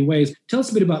so many ways. Tell us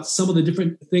a bit about some of the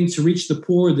different things to reach the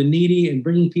poor, the needy, and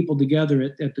bringing people together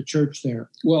at the church there.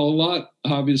 Well, a lot,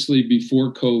 obviously,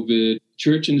 before COVID.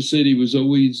 Church in the City was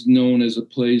always known as a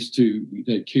place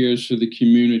that cares for the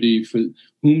community, for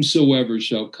whomsoever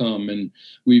shall come. And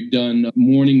we've done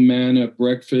morning manna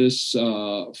breakfasts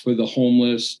for the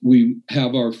homeless. We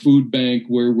have our food bank,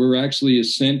 where we're actually a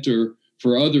center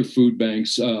for other food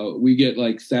banks. We get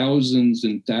like thousands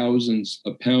and thousands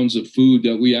of pounds of food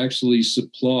that we actually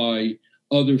supply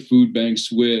other food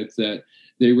banks with, that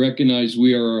they recognize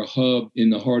we are a hub in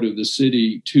the heart of the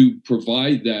city to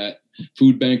provide that.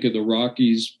 Food Bank of the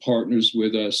Rockies partners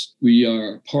with us. We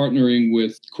are partnering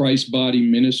with Christ Body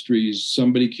Ministries,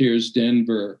 Somebody Cares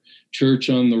Denver, Church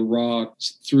on the Rock,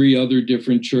 3 other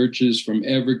different churches from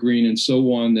Evergreen and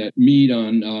so on that meet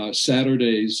on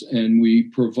Saturdays, and we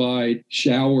provide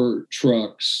shower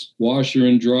trucks, washer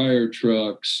and dryer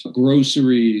trucks,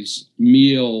 groceries,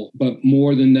 meal. But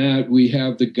more than that, we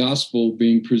have the gospel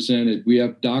being presented. We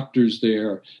have doctors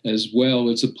there as well.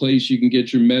 It's a place you can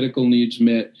get your medical needs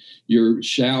met, your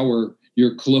shower,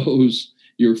 your clothes,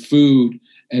 your food,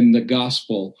 and the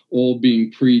gospel all being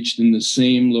preached in the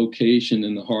same location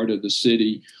in the heart of the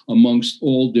city amongst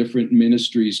all different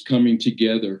ministries coming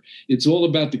together. It's all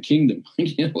about the kingdom.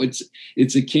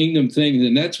 It's a kingdom thing,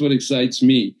 and that's what excites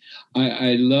me.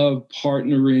 I love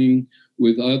partnering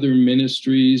with other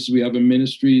ministries. We have a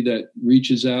ministry that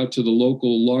reaches out to the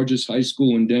local largest high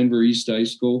school in Denver, East High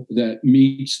School, that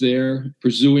meets there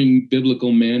pursuing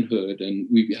biblical manhood. And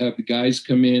we have the guys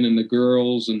come in and the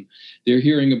girls, and they're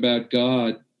hearing about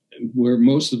God, where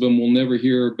most of them will never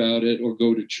hear about it or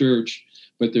go to church,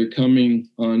 but they're coming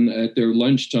on at their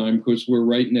lunchtime, because we're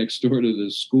right next door to the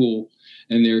school,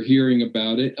 and they're hearing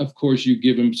about it. Of course, you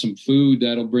give them some food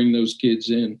that'll bring those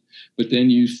kids in, but then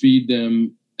you feed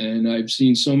them. And I've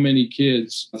seen so many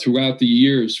kids throughout the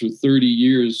years, for 30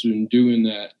 years, in doing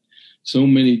that, so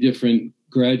many different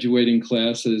graduating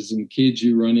classes and kids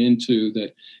you run into,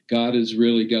 that God has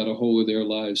really got a hold of their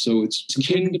lives. So it's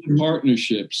kingdom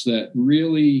partnerships that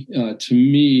really, to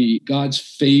me, God's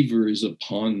favor is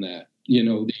upon that.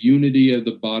 The unity of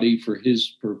the body for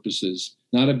his purposes,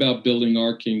 not about building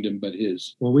our kingdom, but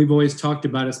his. Well, we've always talked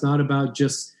about it's not about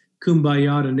just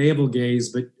kumbaya to navel gaze,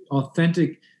 but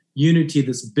authentic unity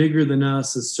that's bigger than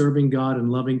us, is serving God and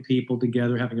loving people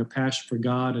together, having a passion for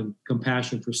God and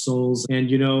compassion for souls. And,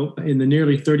 in the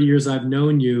nearly 30 years I've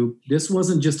known you, this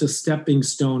wasn't just a stepping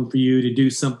stone for you to do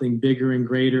something bigger and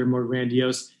greater, more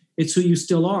grandiose. It's who you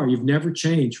still are. You've never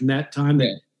changed from that time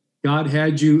that God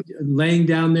had you laying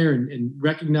down there and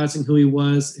recognizing who he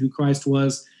was, who Christ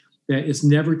was, that it's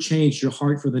never changed your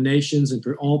heart for the nations and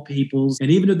for all peoples. And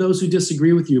even to those who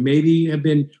disagree with you, maybe have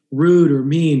been rude or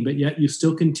mean, but yet you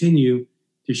still continue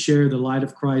to share the light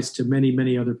of Christ to many,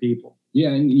 many other people.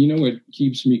 Yeah, and you know what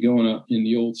keeps me going up in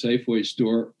the old Safeway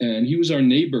store? And he was our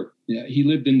neighbor. Yeah, he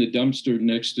lived in the dumpster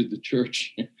next to the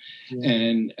church. Yeah.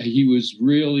 And he was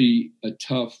really a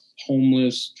tough,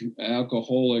 homeless,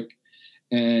 alcoholic.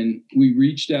 And we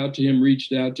reached out to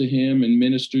him and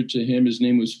ministered to him. His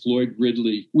name was Floyd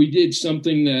Ridley. We did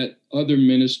something that other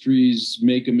ministries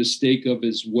make a mistake of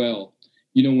as well.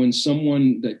 You know, when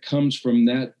someone that comes from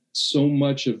that, so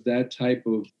much of that type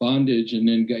of bondage and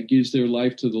then gives their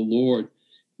life to the Lord,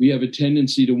 we have a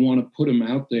tendency to want to put them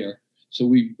out there. So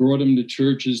we brought them to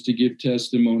churches to give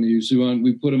testimonies.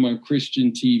 We put them on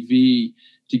Christian TV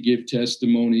to give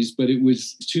testimonies, but it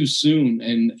was too soon.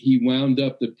 And he wound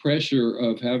up the pressure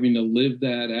of having to live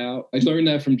that out. I learned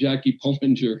that from Jackie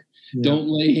Pullinger. Yeah. Don't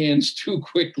lay hands too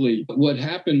quickly. What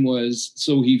happened was,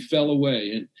 so he fell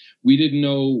away, and we didn't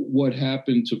know what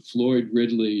happened to Floyd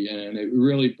Ridley, and it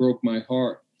really broke my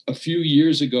heart. A few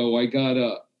years ago, I got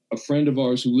a friend of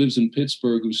ours who lives in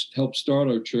Pittsburgh, who helped start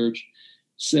our church,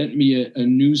 sent me a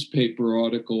newspaper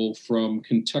article from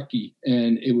Kentucky,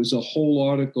 and it was a whole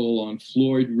article on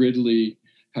Floyd Ridley,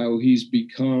 how he's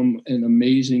become an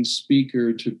amazing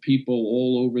speaker to people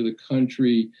all over the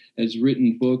country, has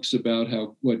written books about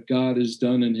what God has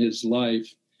done in his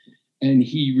life. And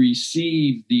he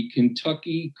received the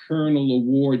Kentucky Colonel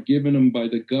Award given him by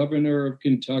the governor of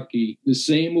Kentucky, the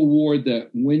same award that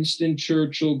Winston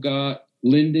Churchill got,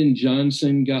 Lyndon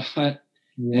Johnson got,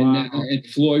 wow. and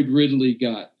Floyd Ridley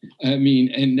got. I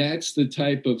mean, and that's the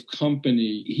type of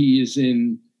company he is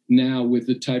in now with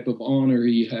the type of honor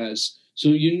he has. So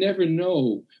you never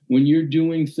know when you're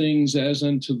doing things as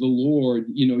unto the Lord.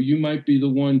 You know, you might be the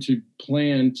one to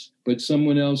plant, but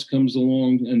someone else comes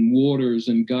along and waters,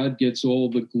 and God gets all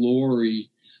the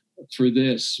glory for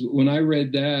this. When I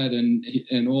read that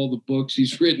and all the books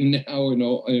he's written now, and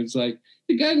it's like,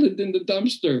 the guy lived in the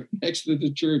dumpster next to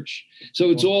the church.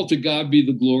 So it's all to God be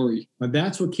the glory. But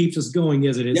that's what keeps us going,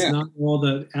 isn't it? It's not all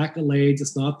the accolades.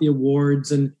 It's not the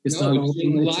awards. And it's not all the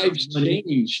lives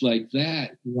change like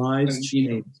that. Lives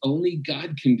change. Only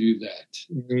God can do that.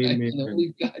 Amen.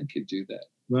 Only God can do that.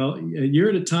 Well, you're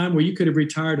at a time where you could have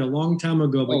retired a long time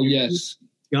ago. But yes.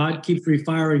 God keeps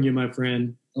refiring you, my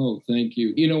friend. Oh, thank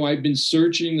you. You know, I've been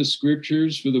searching the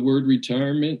scriptures for the word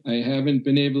retirement. I haven't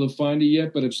been able to find it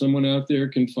yet, but if someone out there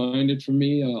can find it for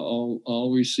me,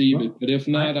 I'll receive it. But if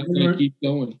not, I'm going to keep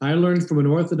going. I learned from an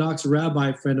Orthodox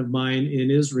Rabbi friend of mine in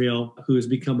Israel, who has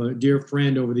become a dear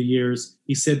friend over the years.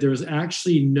 He said there's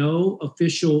actually no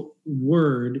official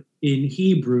word in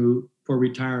Hebrew for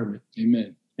retirement.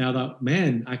 Amen. Now, I thought,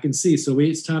 man, I can see. So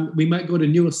it's time. We might go to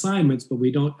new assignments, but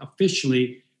we don't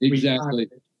officially Exactly.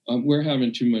 Retire. We're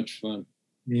having too much fun.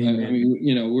 Amen. I mean,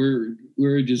 you know,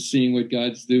 we're just seeing what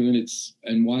God's doing.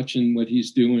 And watching what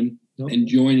He's doing and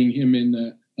joining Him in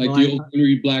the old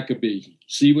Henry Blackaby.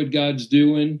 See what God's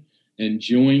doing and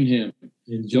join Him.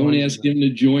 Don't ask Him to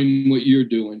join what you're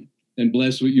doing and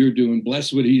bless what you're doing.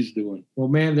 Bless what He's doing. Well,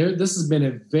 man, this has been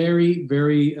a very,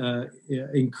 very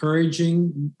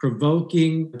encouraging,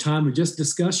 provoking time of just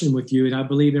discussion with you. And I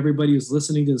believe everybody who's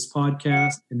listening to this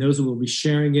podcast and those who will be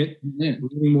sharing it,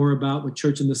 learning more about what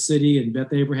Church in the City and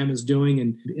Beth Abraham is doing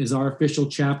and is our official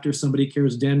chapter, Somebody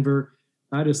Cares Denver.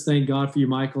 I just thank God for you,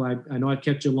 Michael. I know I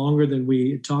kept you longer than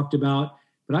we talked about,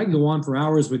 but I can go on for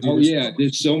hours with you.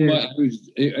 There's so much.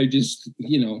 I just,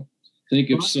 think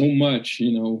of so much,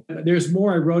 There's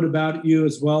more I wrote about you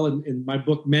as well in my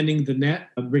book, Mending the Net,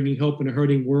 Bringing Hope in a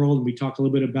Hurting World. And we talk a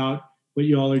little bit about what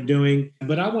you all are doing.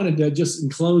 But I wanted to just in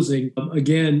closing,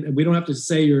 again, we don't have to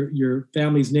say your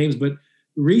family's names, but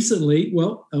recently,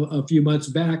 a few months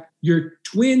back, your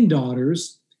twin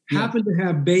daughters happened to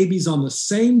have babies on the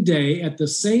same day at the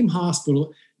same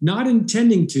hospital, not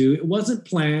intending to. It wasn't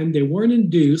planned. They weren't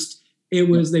induced. It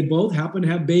was they both happened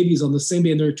to have babies on the same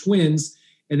day, and they're twins.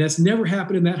 And that's never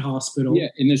happened in that hospital. Yeah,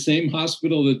 in the same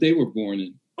hospital that they were born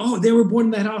in. Oh, they were born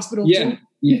in that hospital too?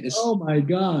 Yes. Oh, my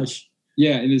gosh.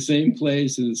 Yeah, in the same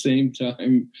place at the same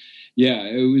time. Yeah,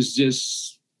 it was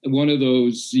just one of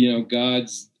those,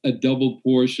 God's a double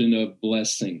portion of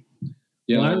blessing.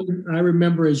 Well, I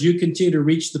remember as you continue to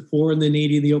reach the poor and the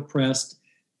needy and the oppressed,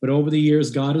 but over the years,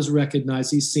 God has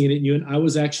recognized, He's seen it in you. And I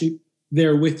was actually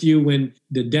there with you when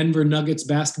the Denver Nuggets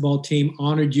basketball team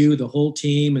honored you, the whole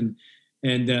team, and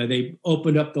they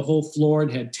opened up the whole floor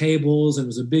and had tables, and it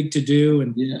was a big to-do.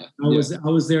 And I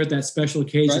was there at that special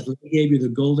occasion. Right. They gave you the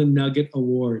Golden Nugget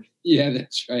Award. Yeah,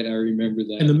 that's right. I remember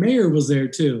that. And the mayor was there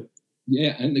too.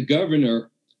 Yeah, and the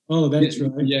governor. Oh, that's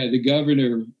right. Yeah, the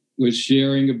governor was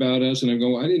sharing about us, and I'm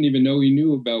going, I didn't even know he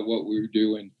knew about what we were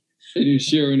doing. And he's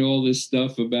sharing all this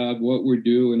stuff about what we're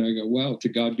doing. I go, wow, to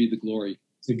God be the glory.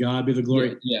 To God be the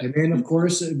glory. Yeah. And then, of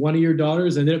course, one of your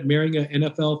daughters ended up marrying an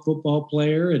NFL football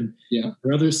player, and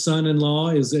her other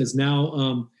son-in-law is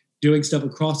now doing stuff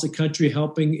across the country,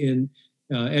 helping in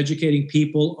educating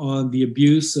people on the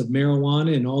abuse of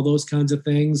marijuana and all those kinds of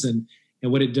things, and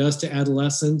what it does to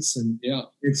adolescents. And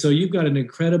so you've got an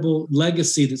incredible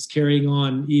legacy that's carrying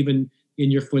on even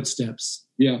in your footsteps.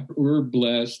 Yeah, we're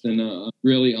blessed and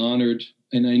really honored.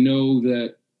 And I know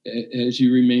that as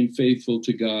you remain faithful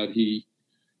to God, he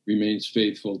remains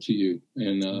faithful to you.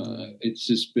 And it's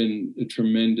just been a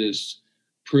tremendous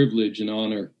privilege and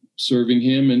honor serving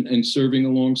him and serving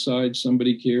alongside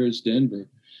Somebody Cares Denver,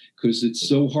 because it's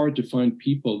so hard to find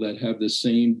people that have the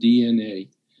same DNA,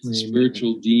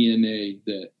 spiritual DNA,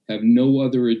 that have no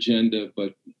other agenda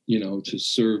but, to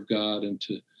serve God and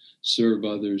to serve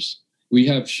others. We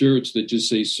have shirts that just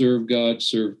say, serve God,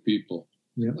 serve people.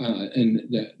 Yeah. And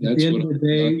that's what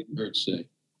I've heard say.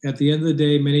 At the end of the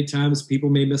day, many times people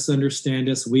may misunderstand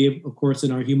us. We, of course,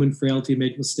 in our human frailty,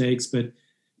 make mistakes. But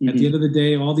at the end of the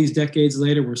day, all these decades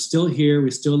later, we're still here.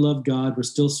 We still love God. We're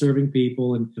still serving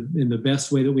people in the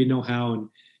best way that we know how. And,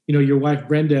 your wife,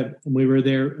 Brenda, when we were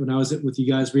there, when I was with you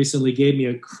guys recently, gave me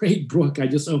a great book. I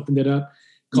just opened it up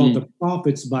called The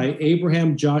Prophets by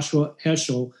Abraham Joshua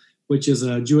Heschel, which is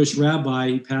a Jewish rabbi.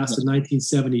 He passed in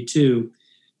 1972.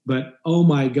 But, oh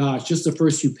my gosh, just the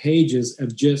first few pages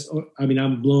of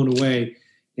I'm blown away.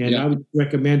 And I would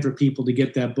recommend for people to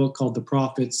get that book called The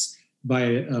Prophets by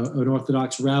an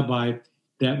Orthodox rabbi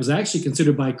that was actually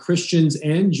considered by Christians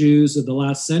and Jews of the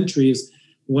last century as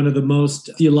one of the most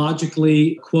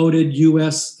theologically quoted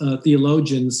U.S.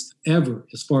 theologians ever,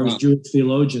 as far as Jewish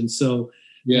theologians. So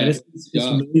it's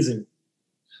amazing.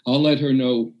 I'll let her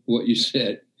know what you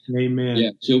said. Amen.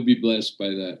 Yeah, she'll be blessed by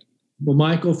that. Well,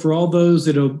 Michael, for all those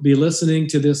that will be listening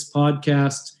to this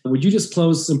podcast, would you just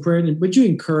close some prayer? And would you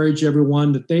encourage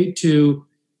everyone that they too,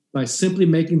 by simply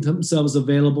making themselves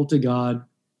available to God,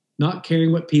 not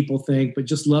caring what people think, but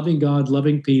just loving God,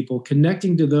 loving people,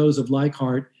 connecting to those of like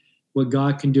heart, what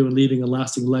God can do and leaving a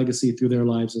lasting legacy through their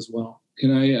lives as well?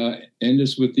 Can I end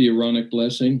this with the Aaronic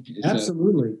blessing?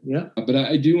 Absolutely, yeah. But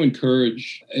I do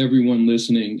encourage everyone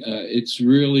listening. It's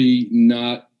really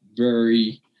not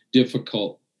very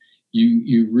difficult.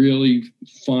 You really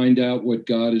find out what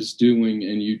God is doing,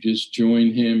 and you just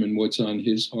join him in what's on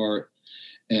his heart,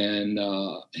 and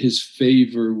his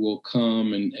favor will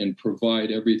come and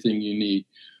provide everything you need.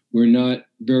 We're not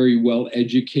very well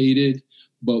educated,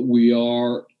 but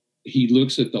he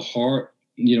looks at the heart.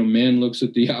 Man looks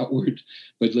at the outward,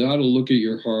 but God will look at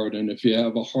your heart. And if you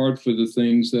have a heart for the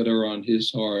things that are on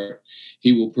his heart,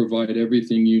 he will provide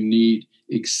everything you need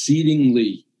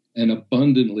exceedingly and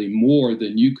abundantly, more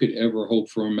than you could ever hope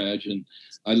for or imagine.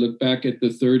 I look back at the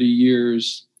 30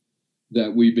 years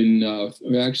that we've been,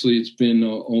 actually it's been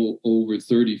over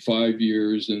 35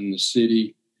 years in the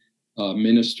city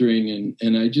ministering,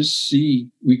 and I just see,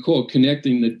 we call it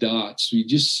connecting the dots. We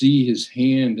just see his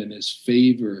hand and his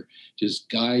favor just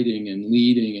guiding and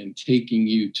leading and taking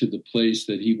you to the place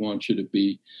that he wants you to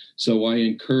be. So I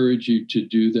encourage you to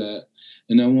do that.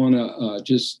 And I want to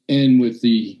just end with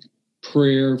the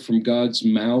prayer from God's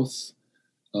mouth,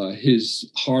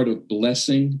 his heart of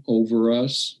blessing over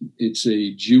us. It's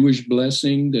a Jewish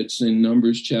blessing that's in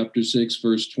Numbers chapter 6,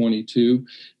 verse 22,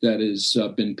 that has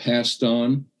been passed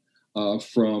on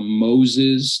from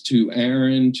Moses to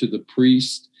Aaron to the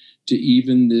priest to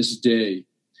even this day.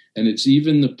 And it's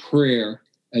even the prayer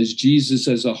as Jesus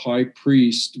as a high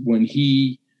priest,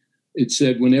 it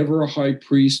said whenever a high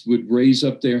priest would raise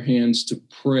up their hands to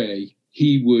pray,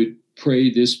 he would pray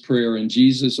this prayer. And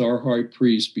Jesus, our high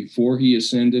priest, before he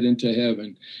ascended into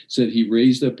heaven, said he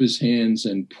raised up his hands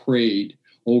and prayed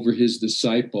over his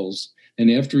disciples.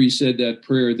 And after he said that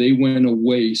prayer, they went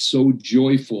away so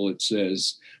joyful, it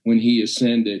says, when he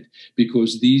ascended,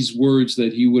 because these words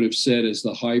that he would have said as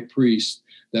the high priest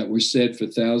that were said for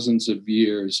thousands of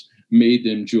years made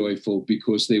them joyful,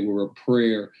 because they were a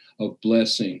prayer of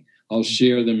blessing. I'll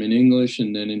share them in English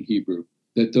and then in Hebrew.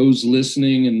 That those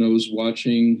listening and those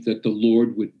watching, that the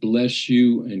Lord would bless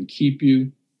you and keep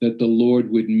you, that the Lord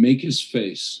would make his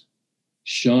face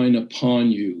shine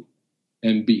upon you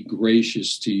and be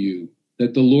gracious to you,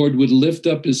 that the Lord would lift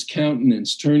up his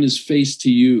countenance, turn his face to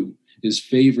you, his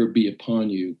favor be upon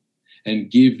you,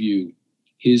 and give you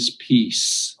his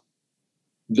peace.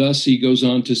 Thus he goes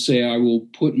on to say, I will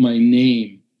put my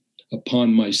name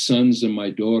upon my sons and my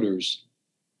daughters.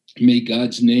 May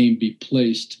God's name be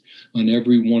placed on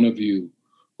every one of you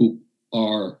who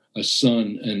are a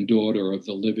son and daughter of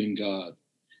the living God.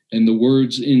 And the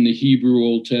words in the Hebrew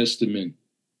Old Testament,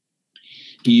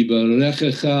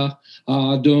 Yivarechecha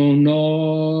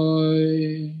Adonai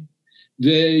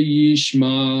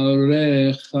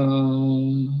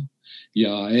ve'yishmarecha,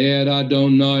 Ya'er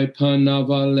Adonai panav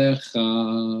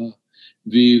alecha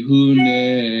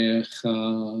v'hunecha,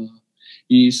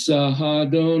 Yisa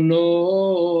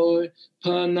Adonai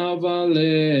panav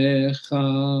alecha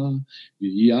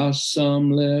v'yasam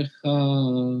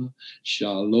lecha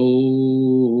shalom.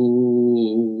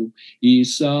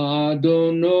 Yisa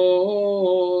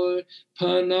Adonai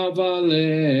panav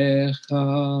alecha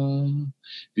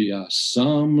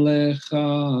v'yasam lecha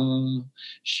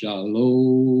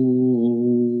shalom.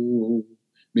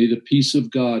 May the peace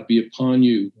of God be upon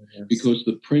you, because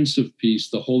the Prince of Peace,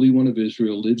 the Holy One of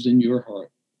Israel, lives in your heart.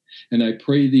 And I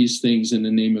pray these things in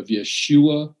the name of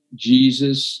Yeshua,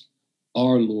 Jesus,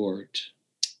 our Lord.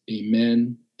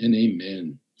 Amen and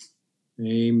amen.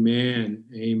 Amen.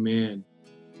 Amen.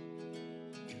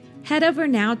 Head over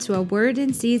now to a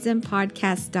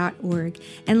wordandseasonpodcast.org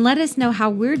and let us know how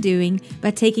we're doing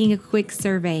by taking a quick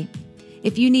survey.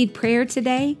 If you need prayer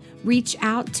today, reach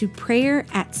out to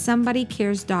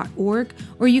prayer@somebodycares.org,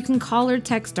 or you can call or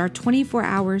text our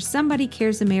 24-hour Somebody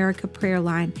Cares America prayer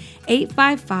line,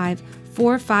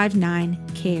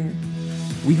 855-459-CARE.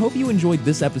 We hope you enjoyed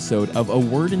this episode of A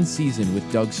Word in Season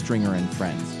with Doug Stringer and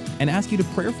friends, and ask you to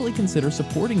prayerfully consider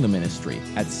supporting the ministry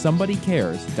at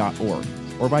somebodycares.org,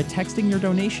 or by texting your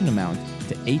donation amount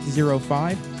to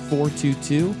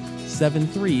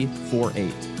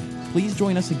 805-422-7348. Please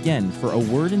join us again for A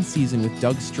Word in Season with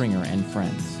Doug Stringer and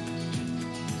friends.